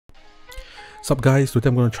Sup guys, today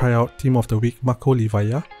I'm going to try out Team of the Week Marko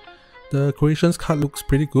Livaja. The Croatian's card looks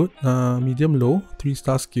pretty good, medium low,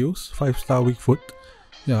 3-star skills, 5-star weak foot.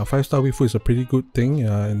 Yeah, 5-star weak foot is a pretty good thing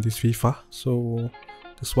in this FIFA, so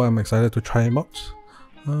that's why I'm excited to try him out.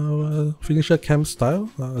 Finisher cam style,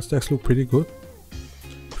 stacks look pretty good.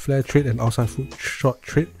 Flare trade and outside foot shot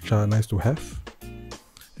trade, which are nice to have.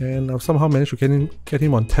 And I've somehow managed to get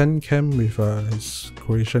him on 10 cam with his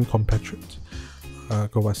Croatian compatriot,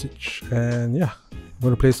 Kovacic. And yeah, I'm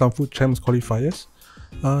going to play some Foot Champs qualifiers.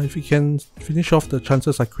 If he can finish off the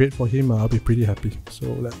chances I create for him, I'll be pretty happy. So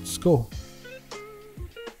let's go.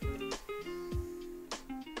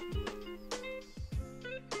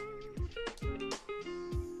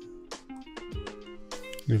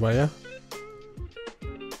 Livaja.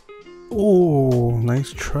 Oh,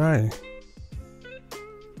 nice try.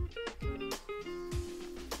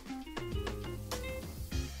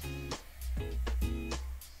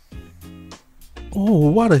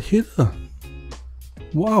 Oh, what a hitter!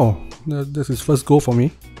 Wow, that's his first goal for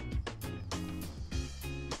me.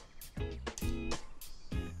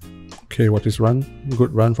 Okay, watch his run.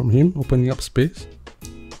 Good run from him, opening up space.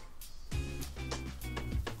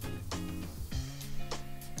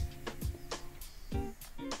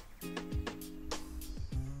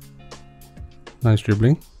 Nice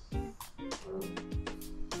dribbling.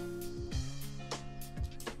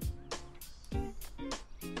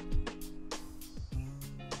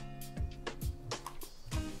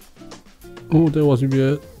 Oh, that was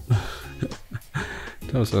weird.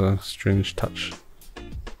 That was a strange touch.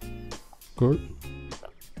 Good.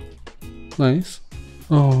 Nice.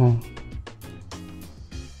 Oh.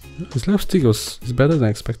 His left stick is better than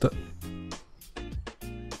expected.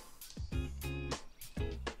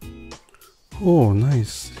 Oh,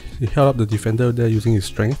 nice. He held up the defender there using his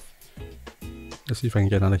strength. Let's see if I can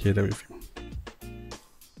get another header with him.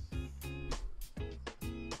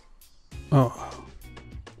 Oh.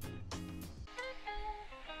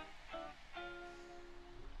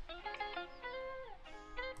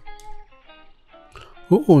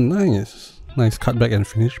 Oh, nice. Nice cutback and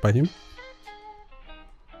finish by him.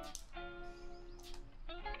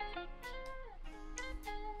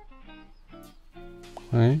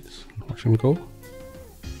 Nice. Watch him go.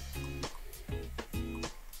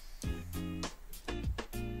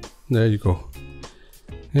 There you go.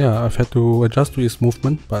 Yeah, I've had to adjust to his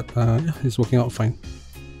movement, but yeah, he's working out fine.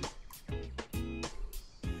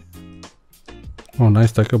 Oh,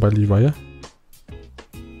 nice tackle by Livaja.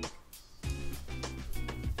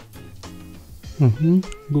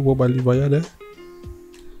 Good work by Livaja there.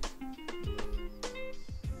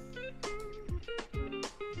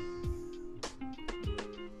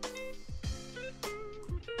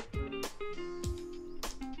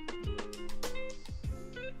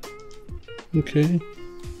 Okay.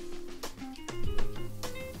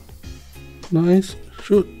 Nice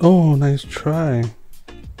shoot. Oh, nice try.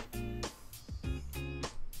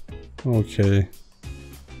 Okay.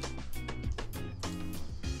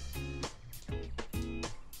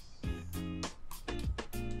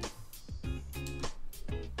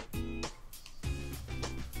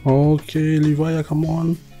 Okay, Livaja, come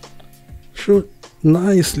on. Shoot.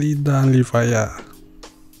 Nicely done, Livaja.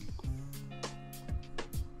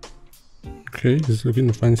 Okay, he's looking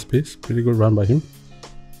to find space. Pretty good run by him.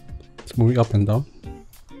 It's moving up and down.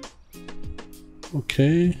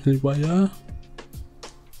 Okay, Livaja.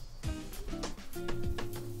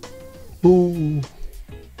 Oh.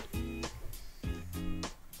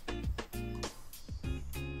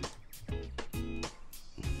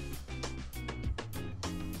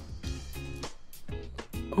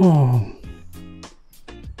 Oh.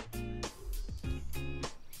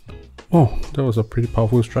 Oh, that was a pretty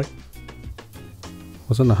powerful strike.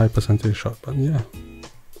 Wasn't a high percentage shot, but yeah.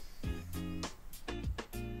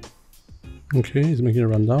 Okay, he's making a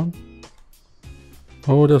run down.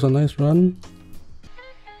 Oh, that was a nice run.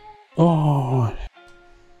 Oh.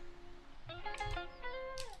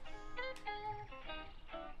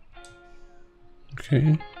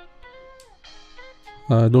 Okay.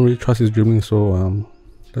 I don't really trust his dribbling, so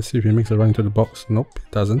let's see if he makes a run into the box. Nope,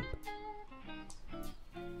 he doesn't.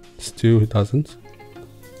 Still, he doesn't.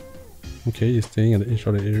 Okay, he's staying at the edge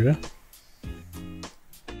of the area.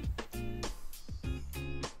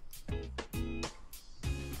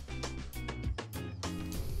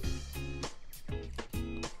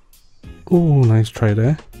 Oh, nice try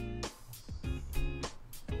there.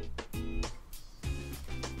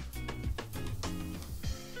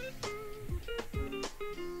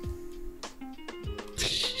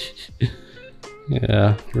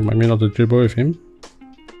 Yeah, remind me not to dribble with him.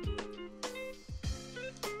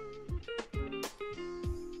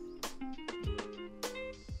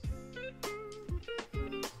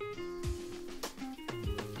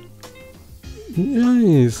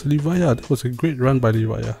 Nice, Livaja. That was a great run by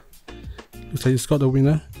Livaja. Looks like he scored the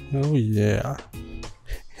winner. Oh yeah.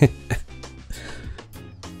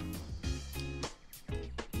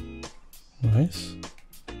 Nice.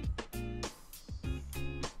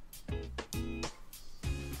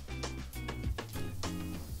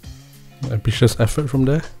 Ambitious effort from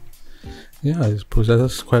there. Yeah, he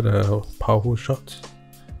possesses quite a powerful shot.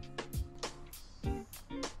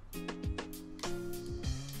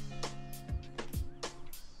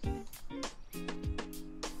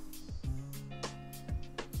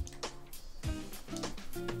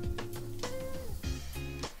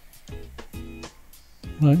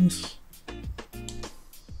 Nice.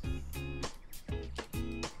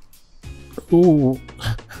 Ooh.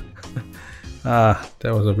 Ah,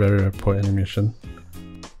 that was a very, very poor animation.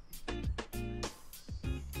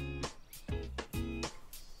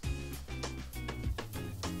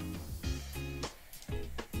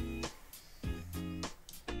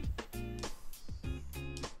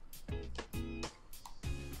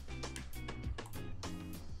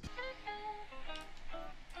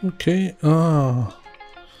 Okay, well,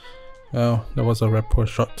 that was a very poor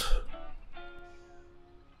shot.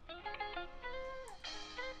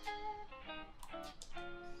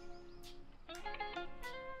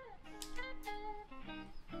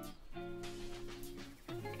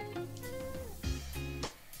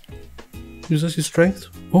 Uses his strength.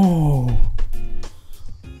 Oh!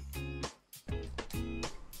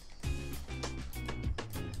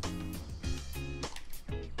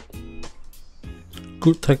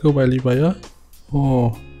 Good tackle by Livaja.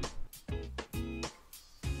 Oh.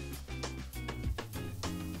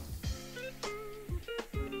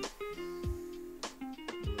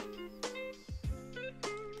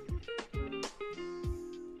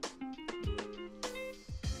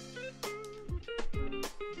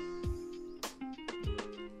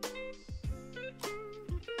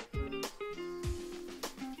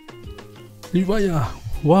 Livaja!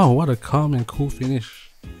 Wow, what a calm and cool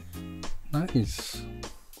finish. Nice.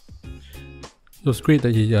 It was great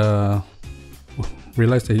that he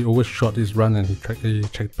realized that he overshot his run and he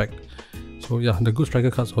checked back. So yeah, the good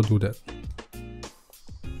striker cards all do that.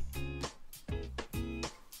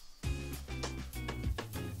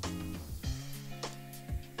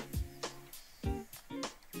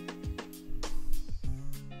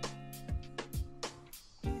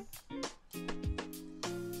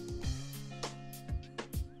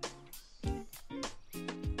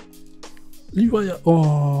 Livaja,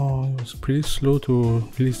 oh, it was pretty slow to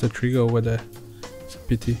release the trigger over there. It's a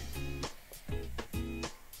pity.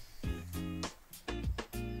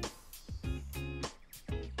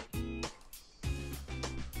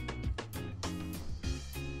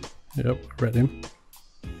 Yep, read him.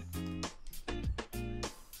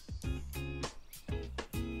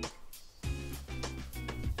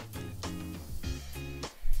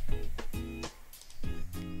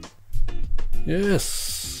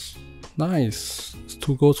 Yes, nice. It's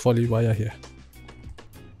 2 goals for Livaja here.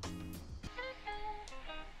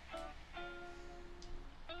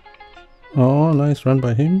 Oh, nice run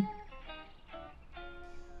by him.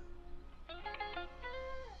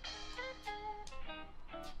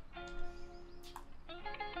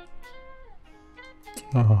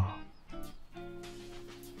 Oh.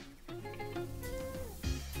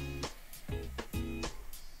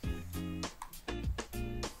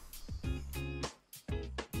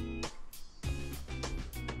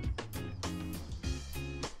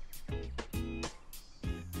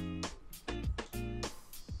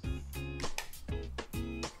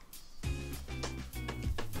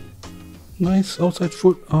 Nice outside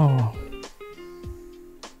foot. Oh.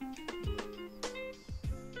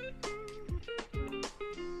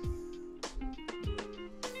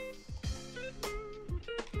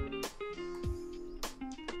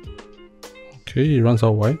 Okay, he runs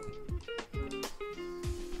out wide.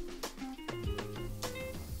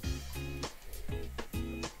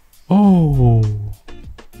 Oh.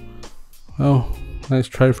 Well, nice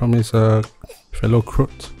try from his fellow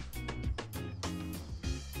croat.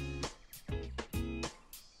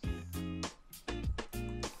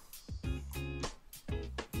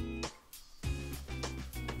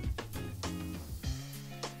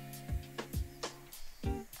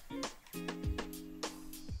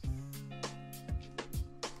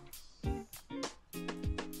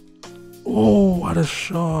 Oh, what a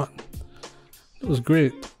shot! That was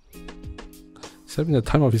great. He's having the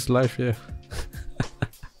time of his life here.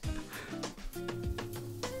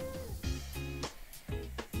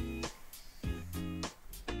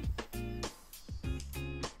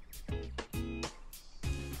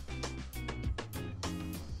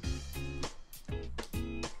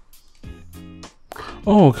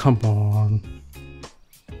 Oh, come on.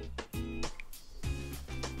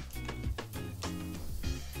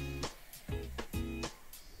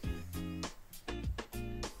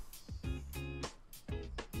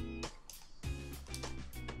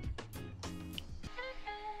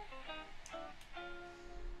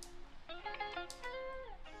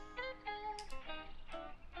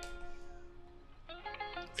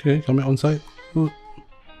 Okay, coming onside. Oh,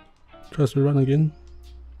 tries to run again.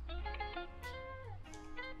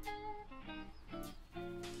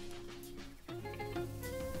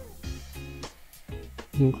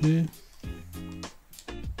 Okay.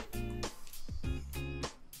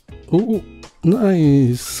 Oh,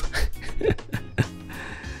 nice.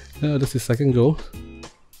 That's his second goal.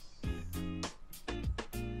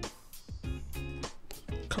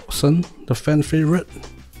 Carlson, the fan favorite.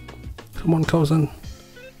 Come on, Carlson.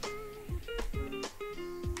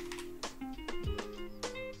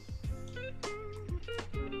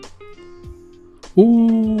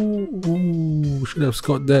 Ooh, should have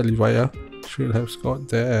scored that, Livaja. Should have scored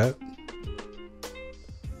that.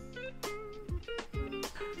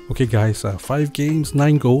 Okay guys, 5 games,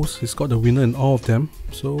 9 goals. He's got the winner in all of them.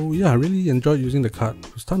 So yeah, I really enjoyed using the card.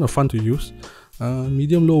 It was a ton of fun to use.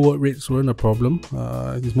 Medium-low word rates weren't a problem.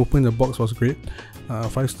 His movement in the box was great.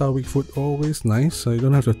 5-star weak foot, always nice. You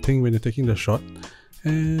don't have to think when you're taking the shot.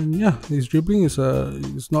 And yeah, his dribbling is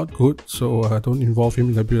not good, so don't involve him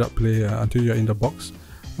in the build-up play until you're in the box.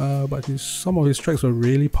 But some of his strikes were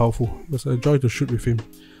really powerful. It was a joy to shoot with him.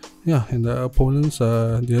 Yeah, and the opponents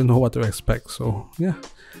didn't know what to expect, so yeah.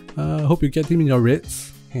 Hope you get him in your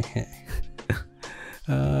raids.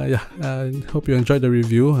 Hope you enjoyed the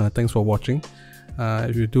review. Thanks for watching.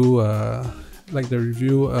 If you do like the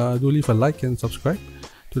review, do leave a like and subscribe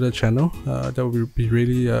to the channel. That would be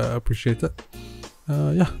really appreciated.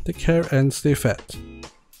 Take care and stay fat.